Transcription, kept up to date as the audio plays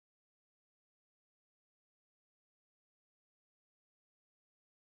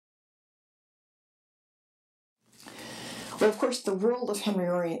But of course, the World of Henry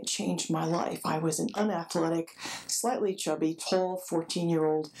Orient changed my life. I was an unathletic, slightly chubby, tall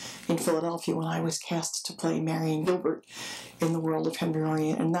 14-year-old in Philadelphia when I was cast to play Marion Gilbert in the World of Henry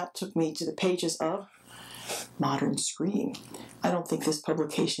Orient, and that took me to the pages of modern screen. I don't think this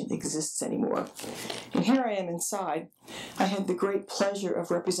publication exists anymore. And here I am inside. I had the great pleasure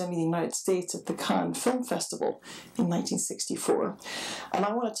of representing the United States at the Cannes Film Festival in 1964. And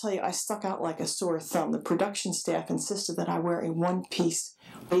I want to tell you, I stuck out like a sore thumb. The production staff insisted that I wear a one-piece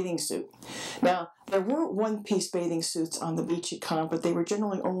bathing suit. Now, there were one-piece bathing suits on the beach at Cannes, but they were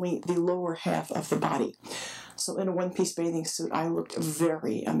generally only the lower half of the body. So in a one-piece bathing suit, I looked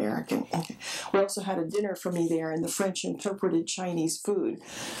very American. We also had a dinner for me there, and the French interpreted Chinese food.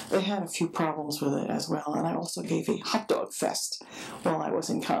 They had a few problems with it as well, and I also gave a hot dog fest while I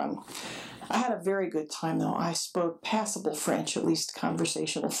was in Cannes. I had a very good time, though. I spoke passable French, at least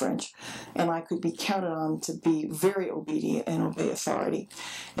conversational French, and I could be counted on to be very obedient and obey authority,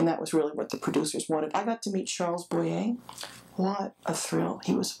 and that was really what the producers wanted. I got to meet Charles Boyer. What a thrill.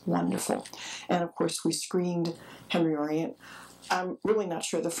 He was wonderful. And of course, we screened Henry Orient. I'm really not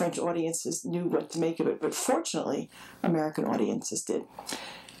sure the French audiences knew what to make of it, but fortunately, American audiences did.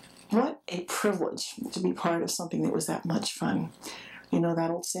 What a privilege to be part of something that was that much fun. You know that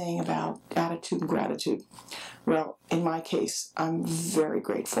old saying about attitude and gratitude? Well, in my case, I'm very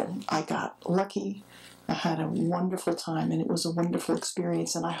grateful. I got lucky. I had a wonderful time, and it was a wonderful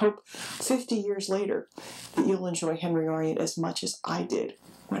experience, and I hope 50 years later that you'll enjoy Henry Orient as much as I did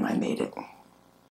when I made it.